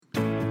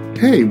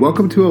Hey,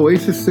 welcome to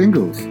Oasis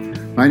Singles.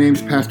 My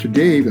name's Pastor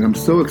Dave, and I'm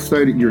so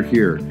excited you're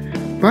here.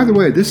 By the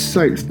way, this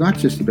site is not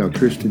just about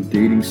Christian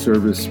dating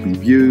service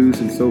reviews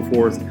and so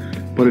forth,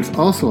 but it's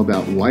also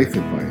about life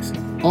advice,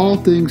 all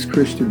things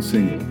Christian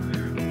single.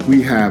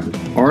 We have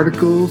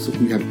articles,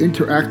 we have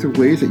interactive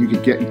ways that you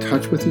can get in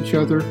touch with each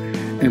other,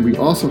 and we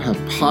also have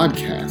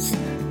podcasts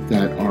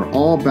that are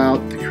all about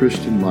the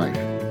Christian life.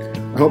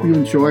 I hope you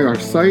enjoy our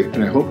site,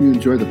 and I hope you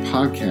enjoy the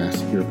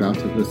podcast you're about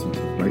to listen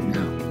to right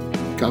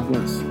now. God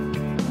bless.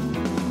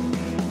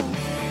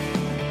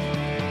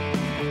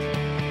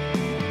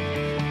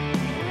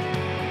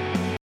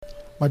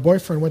 My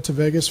boyfriend went to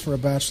Vegas for a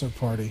bachelor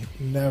party.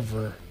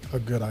 Never a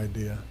good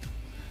idea.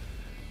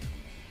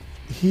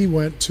 He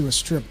went to a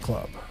strip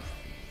club.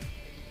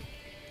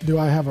 Do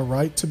I have a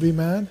right to be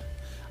mad?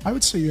 I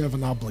would say you have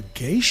an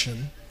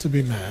obligation to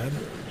be mad.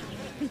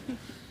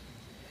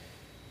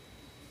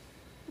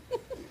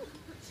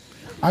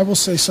 I will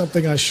say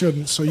something I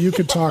shouldn't, so you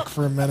could talk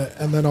for a minute,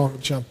 and then I'll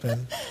jump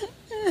in.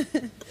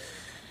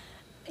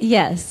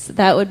 Yes,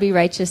 that would be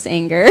righteous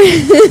anger.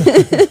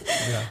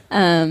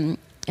 Yeah.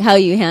 How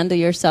you handle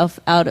yourself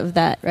out of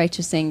that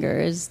righteous anger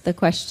is the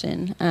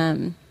question.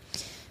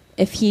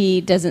 If he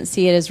doesn't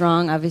see it as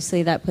wrong,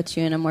 obviously that puts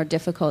you in a more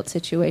difficult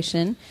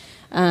situation.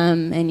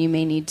 And you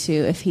may need to,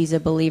 if he's a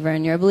believer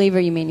and you're a believer,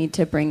 you may need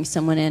to bring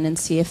someone in and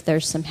see if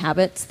there's some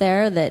habits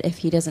there that if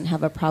he doesn't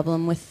have a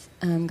problem with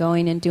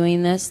going and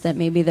doing this, that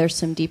maybe there's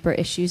some deeper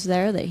issues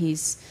there that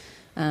he's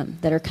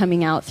that are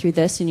coming out through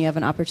this and you have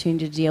an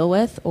opportunity to deal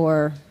with,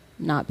 or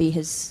not be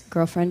his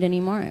girlfriend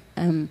anymore.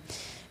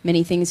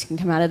 Many things can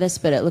come out of this,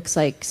 but it looks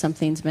like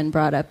something's been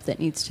brought up that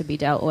needs to be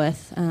dealt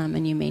with,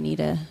 and you may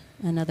need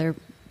another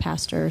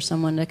pastor or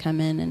someone to come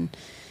in, and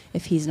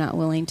if he's not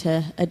willing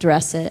to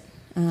address it.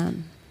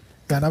 And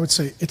I would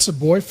say it's a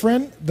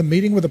boyfriend. The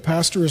meeting with a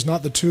pastor is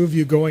not the two of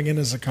you going in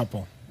as a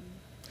couple.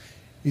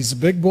 He's a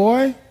big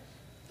boy.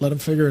 Let him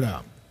figure it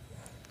out.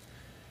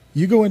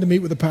 You go in to meet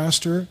with a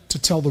pastor to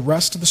tell the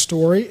rest of the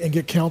story and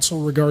get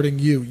counsel regarding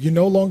you. You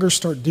no longer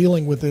start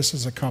dealing with this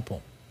as a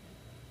couple.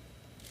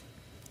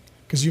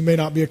 Because you may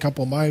not be a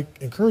couple. My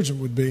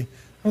encouragement would be, I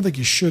don't think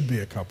you should be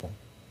a couple.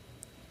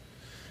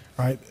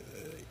 All right?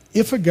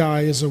 If a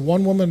guy is a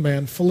one-woman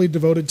man fully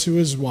devoted to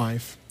his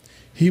wife,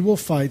 he will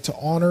fight to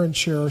honor and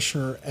cherish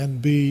her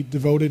and be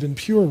devoted and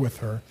pure with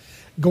her.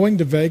 Going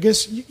to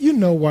Vegas, you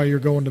know why you're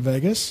going to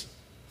Vegas.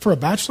 For a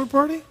bachelor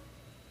party?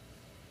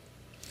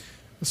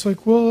 It's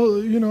like,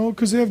 well,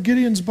 because they have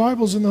Gideon's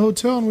Bibles in the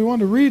hotel and we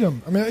want to read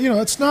them. I mean,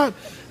 that's not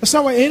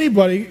why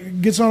anybody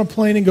gets on a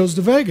plane and goes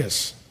to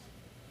Vegas.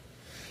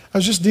 I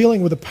was just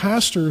dealing with a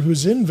pastor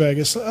who's in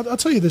Vegas. I'll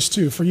tell you this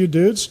too, for you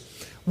dudes.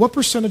 What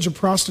percentage of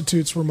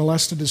prostitutes were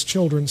molested as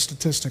children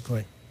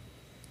statistically?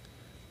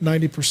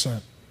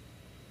 90%.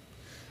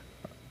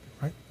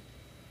 Right?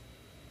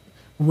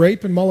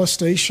 Rape and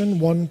molestation,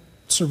 one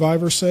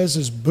survivor says,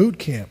 is boot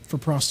camp for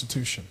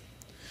prostitution.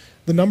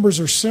 The numbers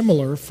are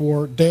similar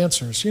for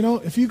dancers.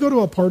 If you go to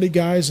a party,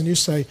 guys, and you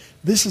say,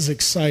 this is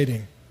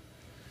exciting,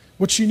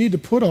 what you need to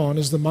put on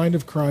is the mind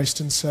of Christ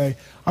and say,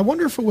 I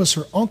wonder if it was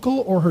her uncle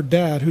or her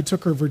dad who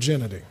took her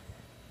virginity.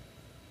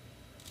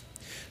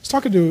 I was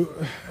talking to,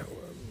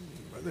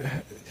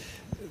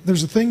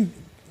 there's a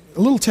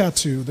little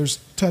tattoo. There's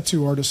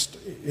tattoo artists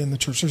in the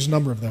church. There's a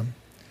number of them.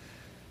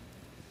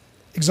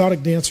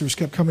 Exotic dancers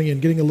kept coming in,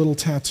 getting a little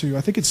tattoo.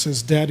 I think it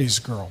says Daddy's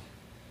Girl.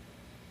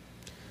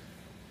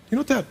 You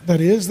know what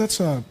that is? That's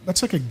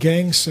like a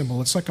gang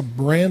symbol. It's like a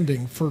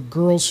branding for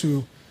girls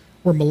who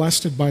were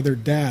molested by their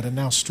dad and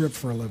now strip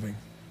for a living.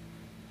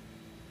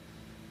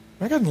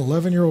 I got an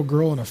 11-year-old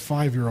girl and a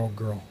 5-year-old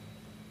girl.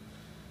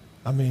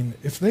 I mean,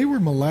 if they were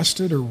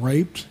molested or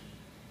raped,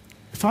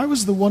 if I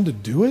was the one to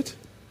do it,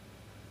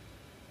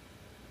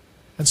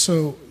 and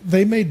so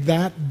they made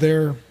that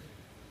their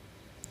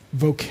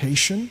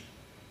vocation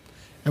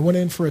and went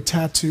in for a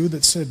tattoo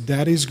that said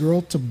Daddy's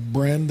Girl to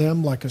brand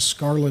them like a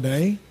Scarlet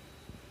A.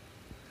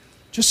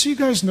 Just so you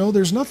guys know,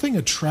 there's nothing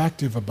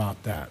attractive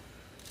about that.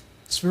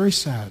 It's very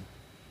sad.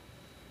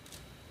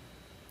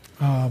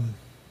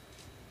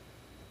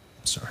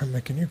 Sorry, I'm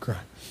making you cry.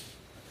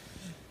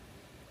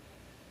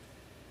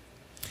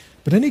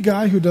 But any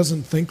guy who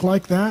doesn't think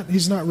like that,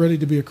 he's not ready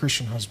to be a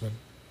Christian husband.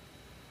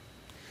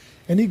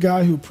 Any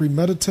guy who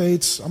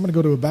premeditates, I'm going to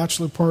go to a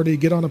bachelor party,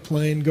 get on a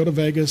plane, go to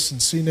Vegas,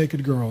 and see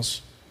naked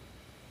girls,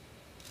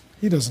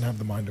 he doesn't have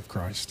the mind of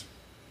Christ.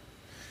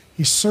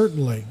 He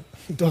certainly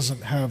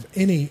doesn't have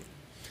any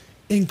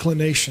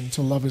inclination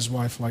to love his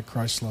wife like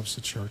Christ loves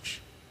the church.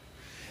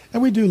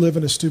 And we do live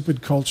in a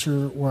stupid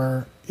culture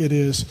where it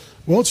is,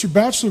 well, it's your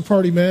bachelor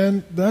party,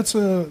 man. That's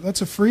a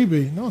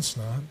freebie. No, it's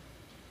not.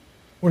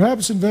 What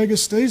happens in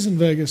Vegas stays in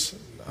Vegas.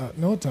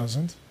 No, it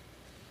doesn't.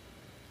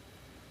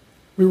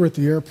 We were at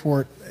the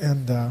airport,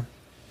 and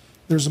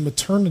there's a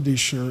maternity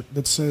shirt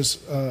that says,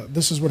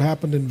 this is what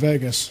happened in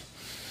Vegas.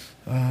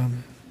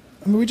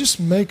 We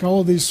just make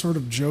all of these sort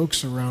of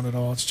jokes around it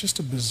all. It's just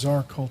a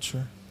bizarre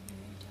culture.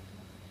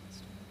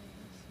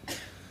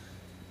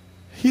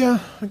 Yeah,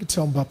 I could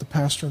tell him about the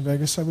pastor in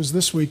Vegas. I was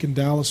this week in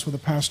Dallas with a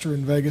pastor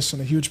in Vegas,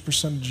 and a huge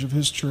percentage of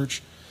his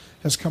church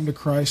has come to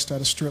Christ out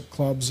of strip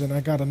clubs. And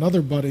I got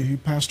another buddy who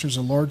pastors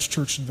a large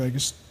church in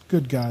Vegas,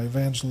 good guy,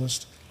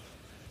 evangelist.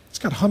 He's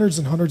got hundreds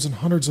and hundreds and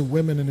hundreds of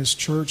women in his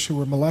church who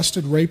were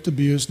molested, raped,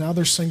 abused. Now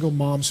they're single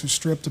moms who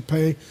strip to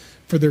pay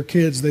for their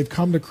kids. They've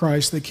come to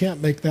Christ. They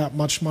can't make that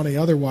much money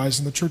otherwise,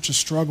 and the church is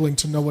struggling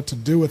to know what to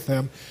do with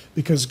them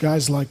because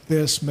guys like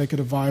this make it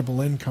a viable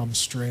income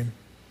stream.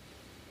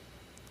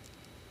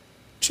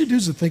 What you do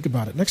is to think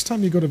about it. Next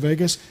time you go to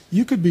Vegas,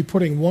 you could be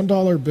putting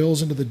 $1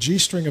 bills into the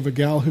G-string of a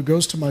gal who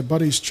goes to my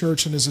buddy's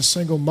church and is a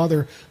single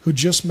mother who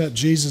just met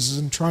Jesus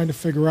and trying to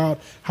figure out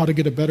how to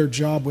get a better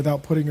job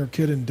without putting her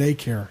kid in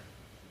daycare.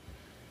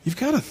 You've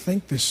got to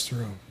think this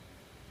through.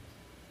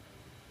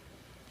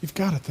 You've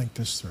got to think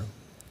this through.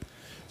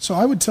 So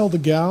I would tell the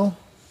gal,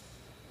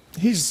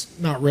 he's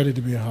not ready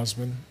to be a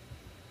husband.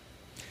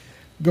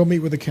 Go meet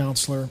with a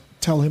counselor.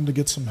 Tell him to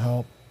get some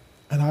help.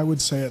 And I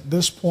would say at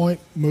this point,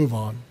 move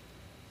on.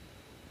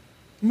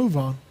 Move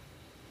on.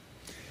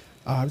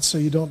 I would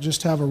say you don't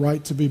just have a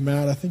right to be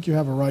mad. I think you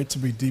have a right to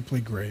be deeply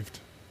grieved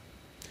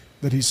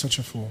that he's such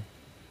a fool.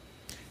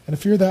 And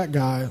if you're that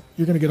guy,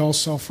 you're going to get all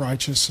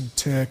self-righteous and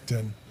ticked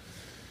and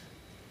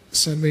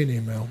send me an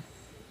email.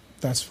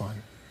 That's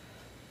fine.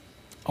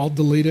 I'll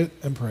delete it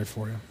and pray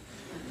for you.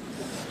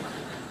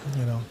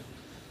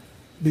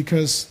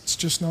 Because it's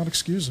just not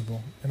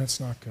excusable and it's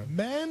not good.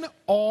 Men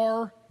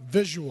are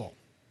visual.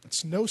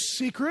 It's no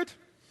secret.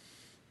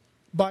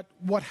 But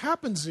what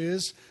happens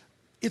is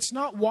it's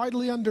not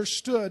widely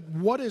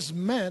understood what is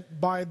meant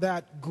by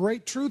that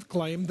great truth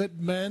claim that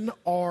men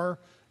are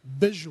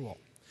visual.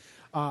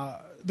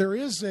 There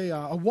is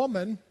a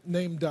woman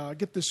named,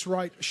 get this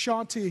right,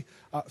 Shanti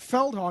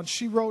Feldhahn.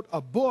 She wrote a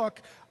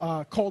book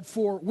called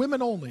For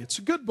Women Only. It's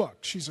a good book.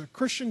 She's a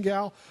Christian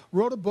gal,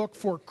 wrote a book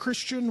for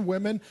Christian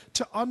women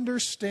to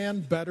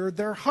understand better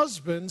their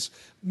husbands.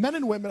 Men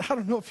and women, I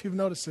don't know if you've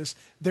noticed this,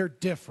 they're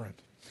different.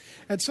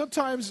 And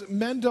sometimes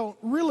men don't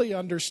really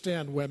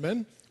understand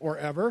women or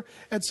ever.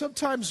 And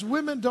sometimes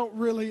women don't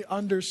really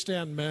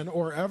understand men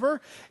or ever.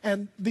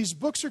 And these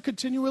books are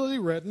continually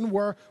written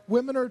where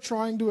women are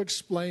trying to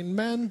explain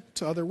men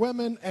to other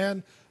women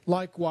and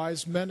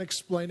likewise men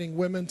explaining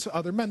women to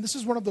other men. This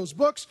is one of those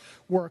books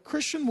where a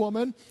Christian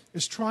woman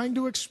is trying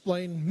to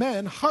explain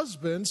men,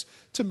 husbands,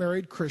 to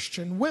married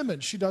Christian women.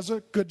 She does a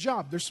good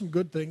job. There's some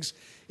good things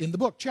in the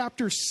book.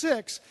 Chapter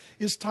 6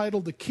 is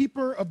titled The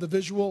Keeper of the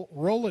Visual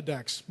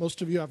Rolodex.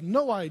 Most of you have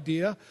no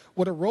idea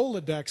what a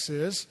Rolodex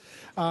is.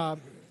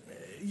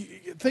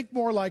 Think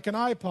more like an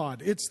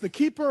iPod. It's the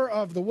keeper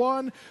of the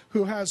one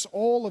who has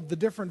all of the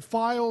different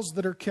files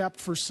that are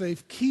kept for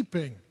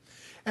safekeeping.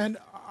 And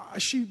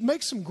she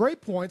makes some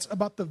great points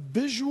about the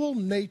visual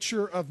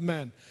nature of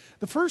men.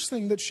 The first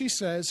thing that she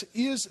says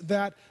is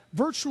that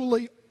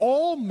virtually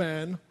all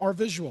men are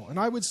visual. And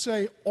I would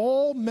say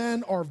all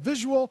men are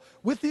visual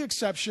with the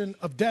exception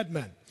of dead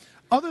men.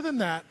 Other than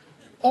that,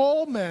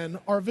 all men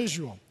are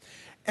visual.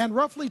 And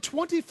roughly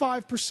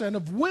 25%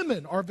 of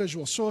women are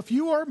visual. So if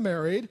you are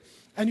married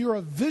and you're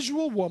a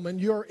visual woman,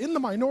 you're in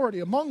the minority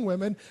among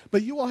women,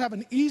 but you will have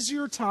an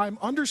easier time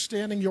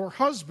understanding your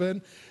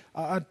husband.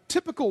 A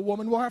typical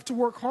woman will have to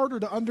work harder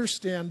to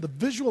understand the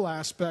visual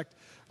aspect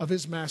of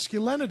his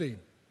masculinity.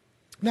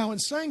 Now, in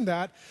saying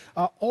that,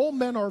 all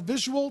men are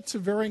visual to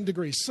varying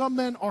degrees. Some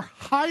men are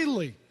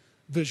highly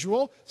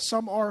visual,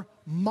 some are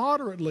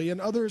moderately, and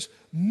others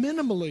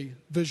minimally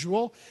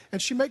visual. And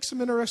she makes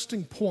some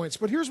interesting points.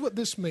 But here's what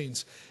this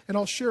means, and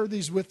I'll share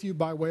these with you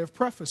by way of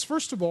preface.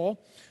 First of all,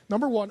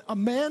 number one, a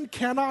man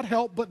cannot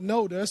help but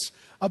notice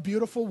a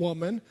beautiful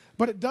woman,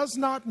 but it does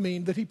not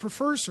mean that he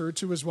prefers her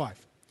to his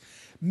wife.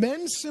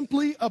 Men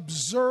simply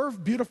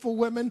observe beautiful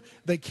women.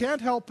 They can't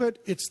help it.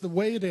 It's the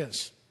way it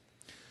is.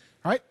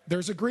 All right?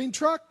 There's a green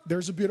truck.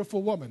 There's a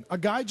beautiful woman. A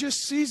guy just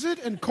sees it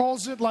and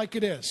calls it like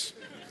it is.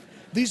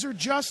 These are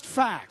just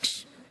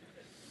facts.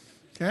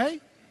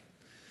 Okay?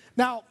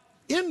 Now,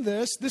 in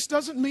this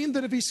doesn't mean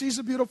that if he sees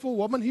a beautiful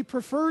woman, he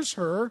prefers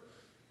her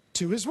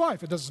to his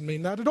wife. It doesn't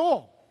mean that at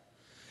all.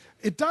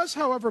 It does,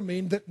 however,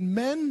 mean that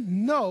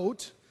men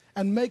note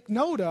and make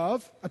note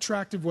of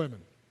attractive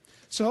women.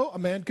 So a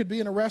man could be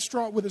in a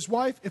restaurant with his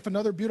wife. If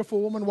another beautiful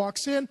woman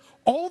walks in,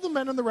 all the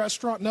men in the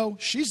restaurant know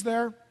she's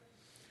there.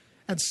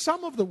 And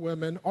some of the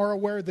women are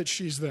aware that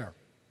she's there.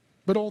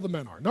 But all the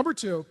men are. Number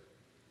two,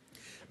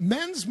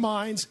 men's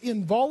minds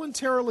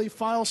involuntarily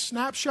file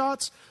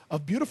snapshots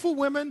of beautiful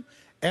women,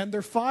 and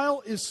their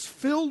file is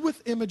filled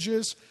with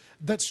images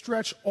that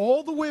stretch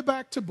all the way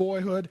back to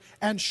boyhood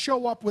and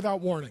show up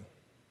without warning.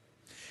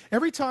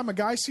 Every time a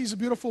guy sees a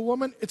beautiful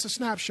woman, it's a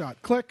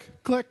snapshot. Click,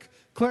 click,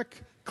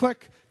 click,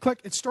 click, click.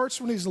 It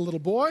starts when he's a little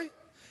boy,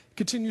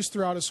 continues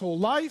throughout his whole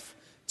life.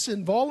 It's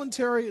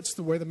involuntary. It's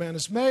the way the man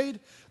is made.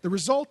 The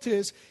result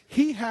is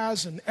he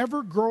has an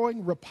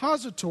ever-growing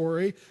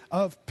repository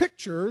of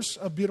pictures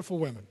of beautiful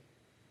women.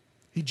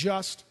 He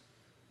just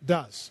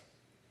does.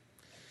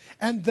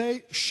 And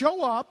they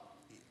show up,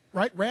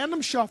 right,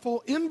 random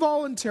shuffle,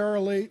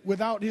 involuntarily,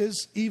 without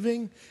his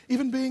even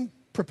being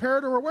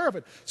prepared or aware of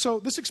it. So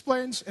this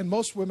explains, and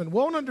most women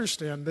won't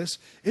understand this,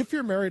 if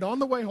you're married, on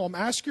the way home,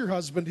 ask your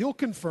husband, he'll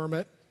confirm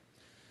it.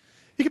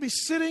 He could be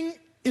sitting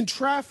in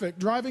traffic,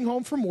 driving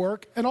home from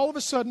work, and all of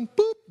a sudden,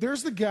 boop,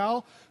 there's the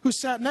gal who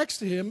sat next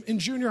to him in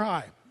junior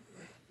high.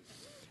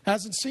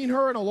 Hasn't seen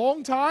her in a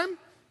long time,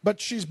 but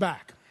she's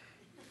back.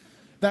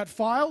 That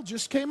file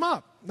just came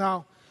up.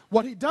 Now,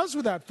 what he does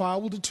with that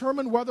file will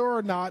determine whether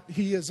or not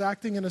he is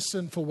acting in a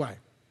sinful way.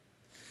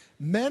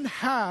 Men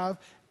have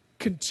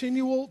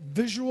continual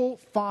visual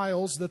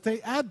files that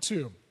they add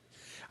to.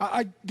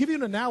 I give you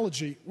an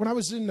analogy. When I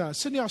was in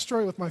Sydney,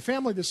 Australia with my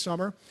family this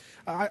summer,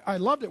 I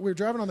loved it. We were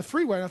driving on the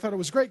freeway, and I thought it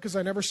was great because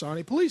I never saw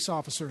any police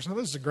officers. Now,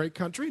 this is a great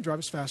country. Drive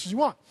as fast as you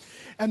want.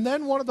 And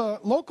then one of the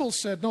locals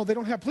said, no, they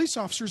don't have police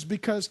officers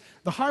because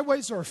the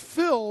highways are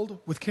filled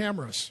with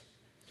cameras.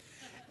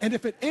 And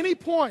if at any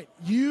point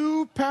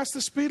you pass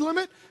the speed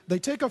limit, they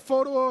take a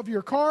photo of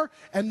your car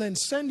and then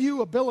send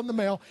you a bill in the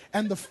mail.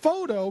 And the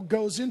photo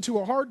goes into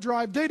a hard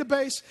drive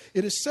database.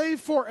 It is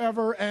saved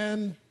forever,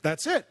 and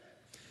that's it.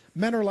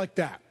 Men are like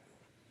that,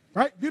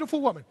 right? Beautiful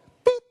woman.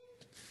 Boop,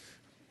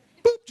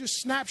 boop, just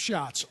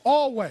snapshots,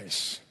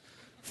 always.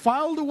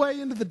 Filed away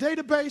into the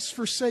database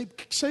for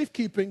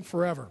safekeeping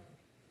forever.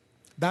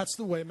 That's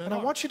the way men are. And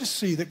I want you to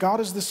see that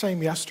God is the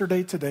same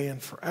yesterday, today, and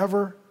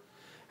forever.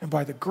 And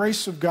by the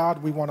grace of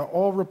God, we want to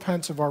all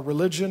repent of our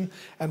religion,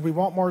 and we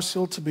want Mars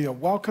Hill to be a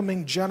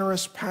welcoming,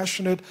 generous,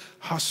 passionate,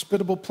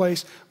 hospitable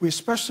place. We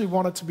especially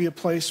want it to be a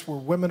place where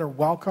women are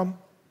welcome.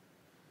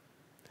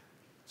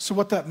 So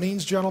what that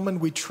means, gentlemen,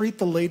 we treat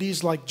the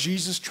ladies like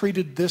Jesus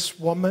treated this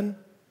woman.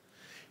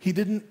 He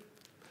didn't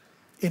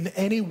in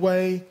any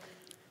way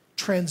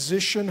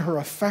transition her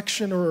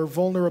affection or her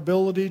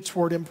vulnerability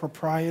toward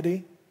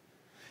impropriety.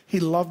 He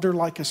loved her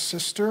like a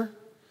sister.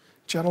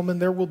 Gentlemen,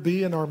 there will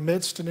be in our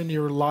midst and in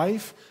your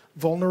life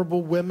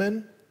vulnerable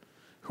women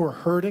who are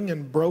hurting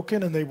and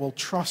broken, and they will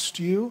trust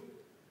you.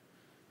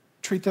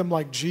 Treat them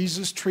like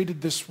Jesus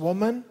treated this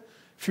woman.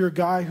 If you're a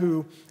guy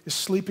who is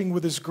sleeping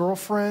with his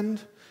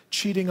girlfriend,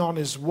 cheating on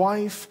his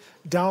wife,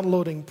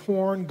 downloading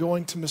porn,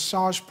 going to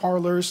massage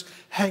parlors,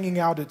 hanging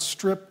out at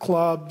strip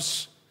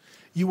clubs,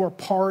 you are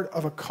part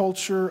of a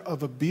culture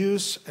of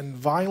abuse and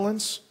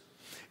violence.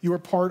 You are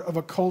part of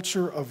a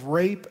culture of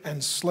rape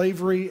and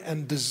slavery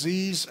and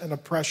disease and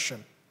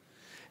oppression.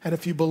 And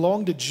if you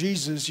belong to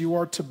Jesus, you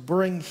are to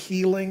bring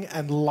healing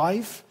and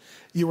life.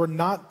 You are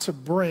not to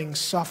bring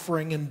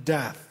suffering and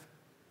death.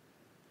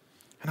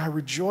 And I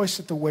rejoice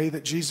at the way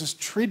that Jesus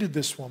treated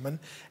this woman,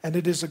 and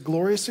it is a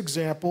glorious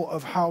example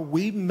of how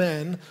we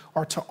men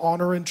are to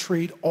honor and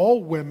treat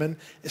all women,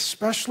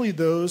 especially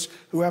those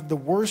who have the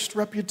worst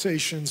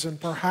reputations and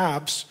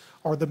perhaps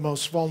are the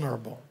most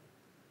vulnerable.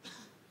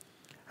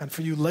 And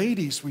for you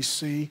ladies, we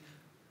see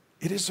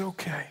it is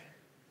okay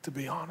to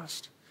be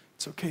honest.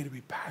 It's okay to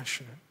be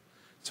passionate.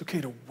 It's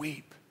okay to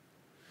weep.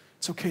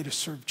 It's okay to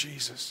serve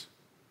Jesus.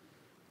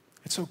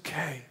 It's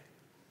okay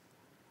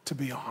to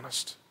be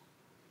honest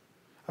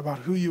about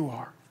who you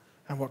are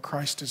and what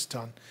Christ has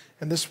done.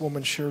 And this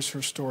woman shares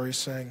her story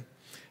saying,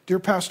 "Dear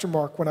Pastor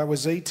Mark, when I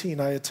was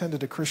 18, I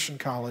attended a Christian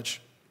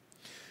college.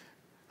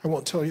 I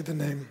won't tell you the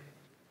name.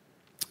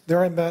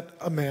 There I met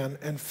a man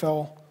and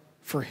fell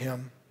for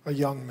him, a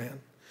young man.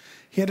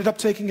 He ended up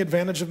taking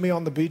advantage of me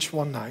on the beach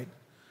one night.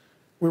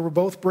 We were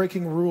both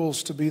breaking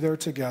rules to be there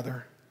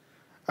together.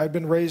 I had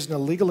been raised in a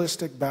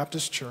legalistic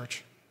Baptist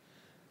church.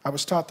 I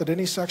was taught that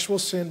any sexual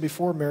sin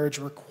before marriage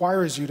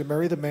requires you to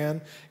marry the man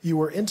you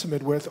were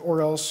intimate with,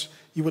 or else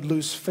you would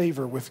lose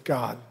favor with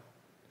God.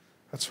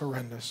 That's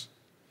horrendous.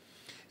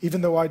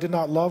 Even though I did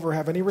not love or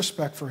have any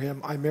respect for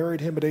him, I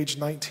married him at age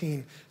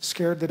 19,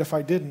 scared that if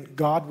I didn't,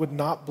 God would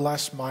not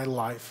bless my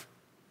life.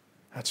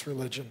 That's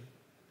religion.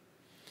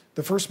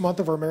 The first month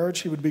of our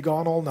marriage, he would be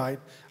gone all night.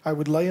 I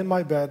would lay in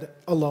my bed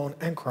alone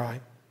and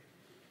cry.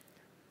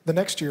 The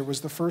next year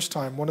was the first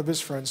time one of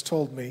his friends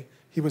told me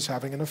he was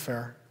having an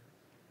affair.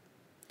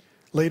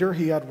 Later,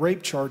 he had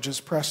rape charges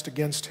pressed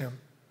against him.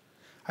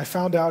 I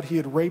found out he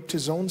had raped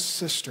his own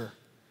sister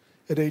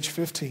at age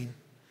 15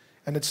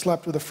 and had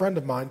slept with a friend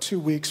of mine 2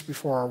 weeks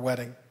before our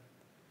wedding.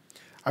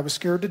 I was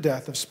scared to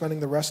death of spending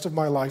the rest of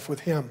my life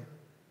with him.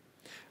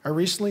 I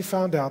recently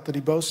found out that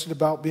he boasted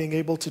about being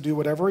able to do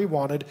whatever he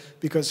wanted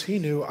because he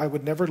knew I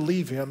would never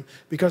leave him,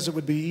 because it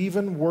would be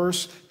even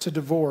worse to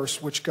divorce,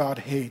 which God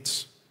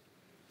hates.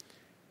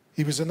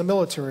 He was in the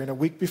military, and a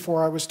week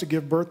before I was to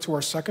give birth to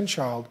our second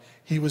child,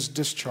 he was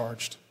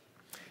discharged.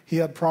 He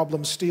had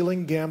problems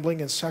stealing, gambling,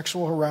 and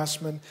sexual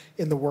harassment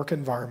in the work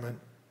environment.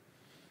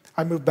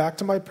 I moved back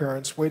to my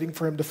parents, waiting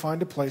for him to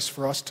find a place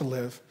for us to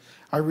live.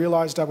 I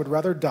realized I would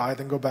rather die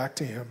than go back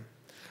to him.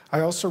 I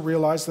also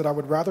realized that I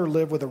would rather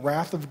live with the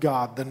wrath of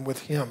God than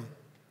with him.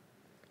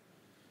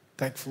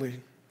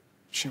 Thankfully,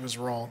 she was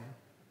wrong.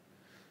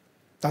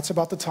 That's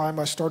about the time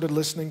I started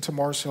listening to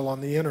Mars Hill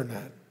on the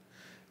internet.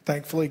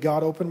 Thankfully,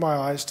 God opened my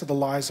eyes to the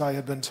lies I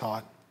had been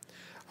taught.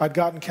 I'd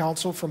gotten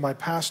counsel from my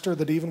pastor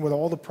that even with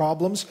all the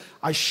problems,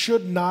 I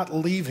should not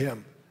leave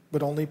him,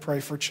 but only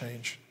pray for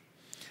change.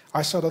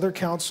 I sought other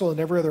counsel, and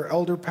every other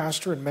elder,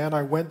 pastor, and man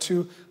I went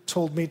to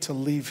told me to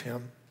leave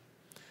him.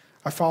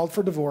 I filed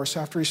for divorce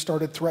after he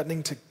started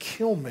threatening to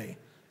kill me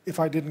if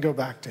I didn't go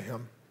back to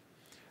him.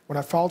 When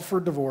I filed for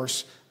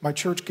divorce, my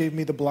church gave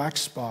me the black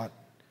spot.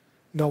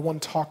 No one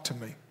talked to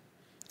me.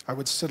 I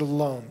would sit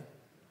alone.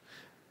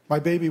 My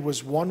baby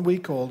was 1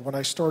 week old when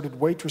I started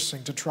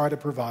waitressing to try to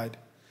provide.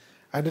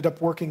 I ended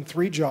up working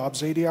 3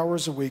 jobs, 80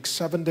 hours a week,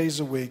 7 days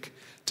a week,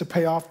 to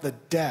pay off the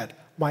debt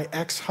my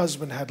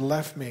ex-husband had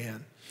left me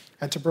in,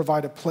 and to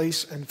provide a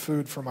place and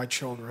food for my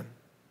children.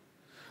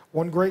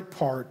 One great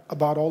part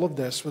about all of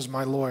this was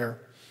my lawyer.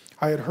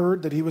 I had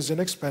heard that he was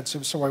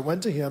inexpensive, so I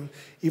went to him,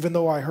 even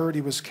though I heard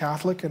he was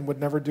Catholic and would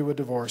never do a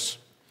divorce.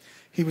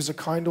 He was a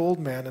kind old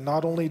man, and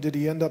not only did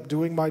he end up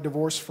doing my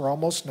divorce for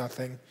almost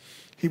nothing,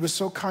 he was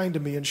so kind to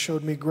me and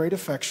showed me great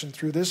affection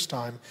through this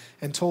time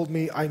and told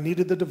me I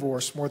needed the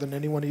divorce more than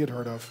anyone he had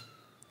heard of.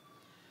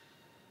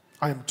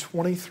 I am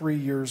 23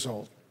 years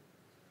old,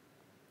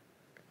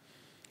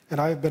 and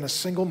I have been a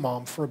single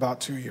mom for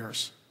about 2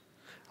 years.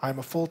 I am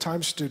a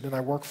full-time student, and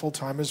I work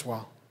full-time as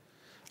well.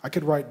 I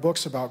could write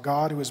books about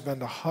God, who has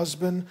been a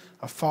husband,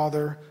 a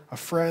father, a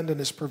friend, and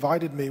has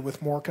provided me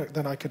with more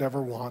than I could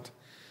ever want.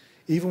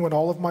 Even when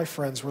all of my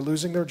friends were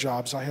losing their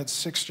jobs, I had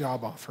 6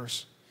 job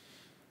offers.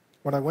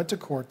 When I went to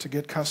court to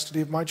get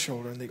custody of my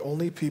children, the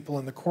only people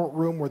in the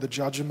courtroom were the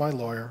judge and my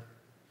lawyer.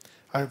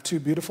 I have 2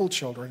 beautiful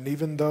children, and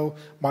even though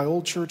my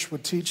old church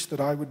would teach that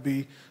I would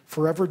be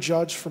forever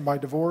judged for my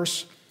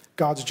divorce,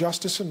 God's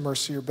justice and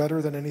mercy are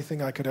better than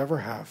anything I could ever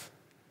have.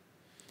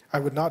 I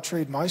would not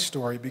trade my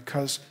story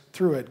because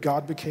through it,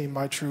 God became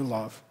my true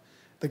love.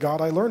 The God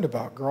I learned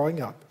about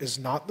growing up is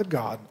not the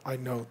God I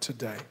know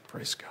today.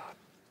 Praise God.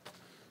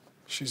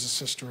 She's a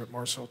sister at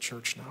Mars Hill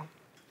Church now.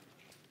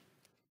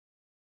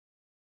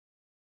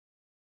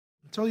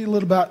 I'll tell you a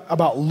little bit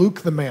about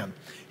Luke the man.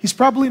 He's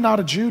probably not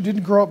a Jew,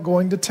 didn't grow up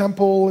going to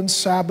temple and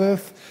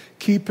Sabbath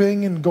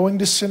keeping and going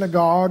to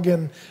synagogue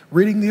and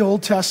reading the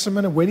Old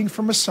Testament and waiting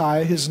for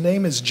Messiah. His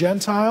name is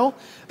Gentile.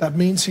 That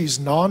means he's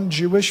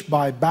non-Jewish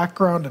by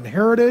background and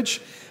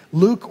heritage.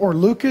 Luke or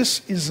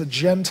Lucas is a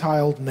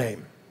Gentile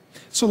name.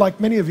 So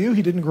like many of you,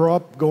 he didn't grow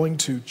up going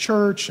to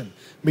church and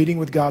meeting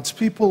with God's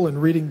people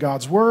and reading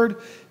God's word.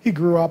 He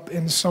grew up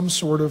in some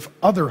sort of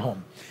other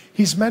home.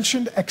 He's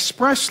mentioned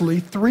expressly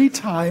 3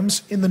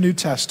 times in the New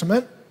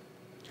Testament,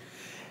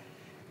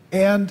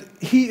 and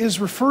he is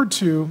referred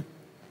to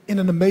in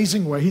an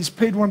amazing way. He's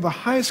paid one of the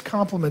highest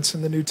compliments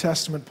in the New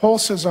Testament. Paul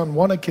says on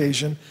one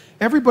occasion,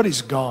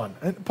 everybody's gone.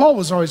 And Paul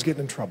was always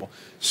getting in trouble.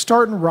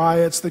 Starting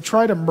riots, they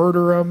try to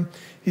murder him.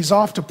 He's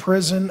off to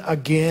prison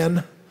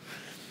again.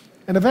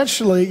 And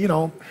eventually,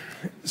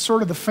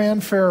 sort of the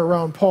fanfare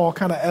around Paul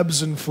kind of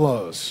ebbs and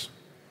flows.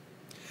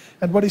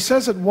 And what he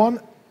says at one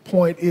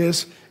point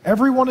is,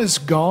 everyone is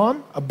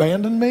gone,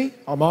 abandoned me,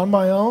 I'm on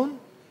my own,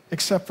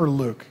 except for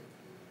Luke.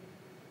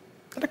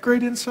 Isn't that a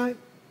great insight?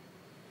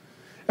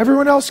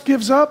 Everyone else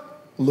gives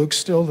up, Luke's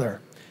still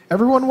there.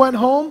 Everyone went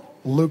home,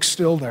 Luke's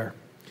still there.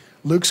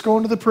 Luke's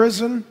going to the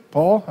prison.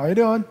 Paul, how you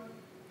doing?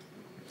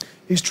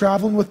 He's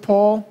traveling with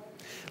Paul.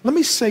 Let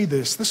me say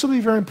this will be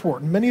very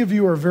important. Many of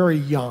you are very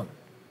young.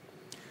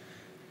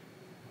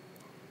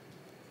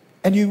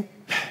 And you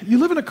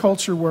live in a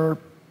culture where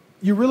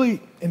you're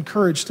really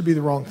encouraged to be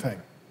the wrong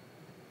thing.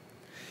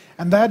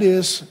 And that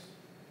is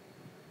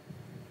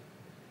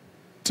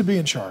to be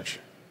in charge.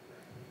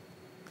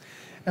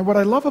 And what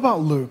I love about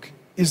Luke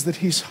is that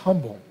he's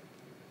humble,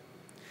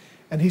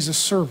 and he's a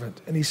servant,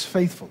 and he's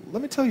faithful.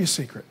 Let me tell you a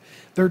secret.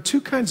 There are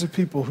 2 kinds of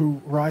people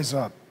who rise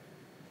up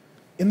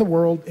in the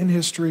world, in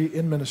history,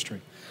 in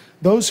ministry.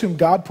 Those whom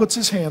God puts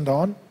his hand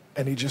on,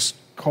 and he just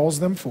calls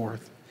them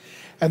forth.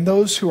 And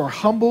those who are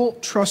humble,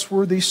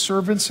 trustworthy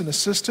servants and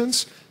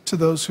assistants to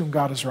those whom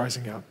God is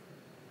rising up.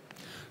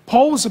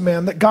 Paul was a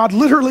man that God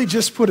literally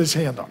just put his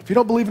hand on. If you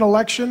don't believe in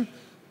election,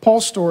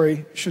 Paul's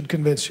story should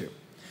convince you.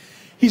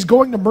 He's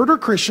going to murder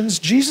Christians.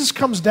 Jesus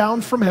comes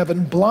down from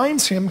heaven,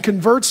 blinds him,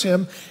 converts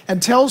him,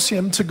 and tells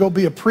him to go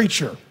be a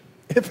preacher.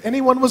 If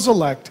anyone was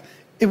elect,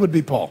 it would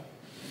be Paul.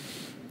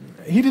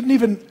 He didn't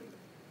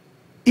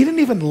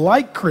even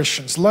like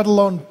Christians, let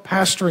alone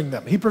pastoring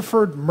them. He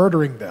preferred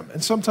murdering them.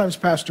 And sometimes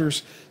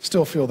pastors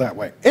still feel that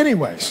way.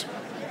 Anyways,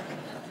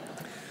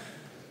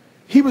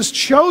 he was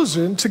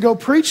chosen to go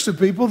preach to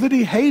people that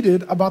he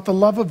hated about the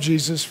love of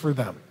Jesus for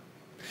them.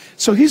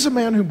 So he's a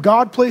man whom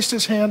God placed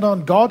his hand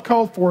on, God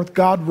called forth,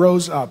 God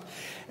rose up.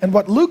 And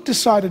what Luke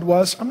decided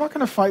was, I'm not going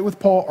to fight with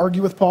Paul,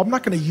 argue with Paul. I'm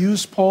not going to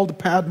use Paul to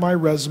pad my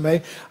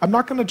resume. I'm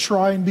not going to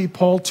try and be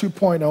Paul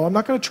 2.0. I'm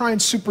not going to try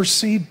and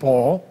supersede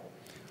Paul.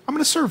 I'm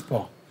going to serve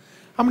Paul.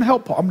 I'm going to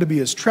help Paul. I'm going to be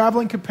his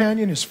traveling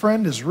companion, his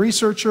friend, his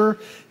researcher,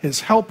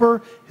 his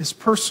helper, his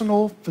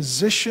personal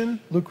physician.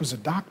 Luke was a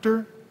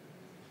doctor.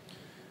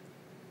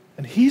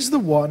 And he's the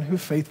one who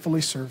faithfully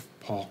served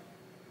Paul.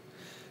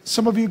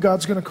 Some of you,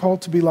 God's going to call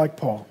to be like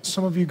Paul.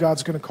 Some of you,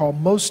 God's going to call,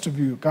 most of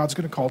you, God's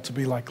going to call to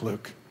be like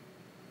Luke.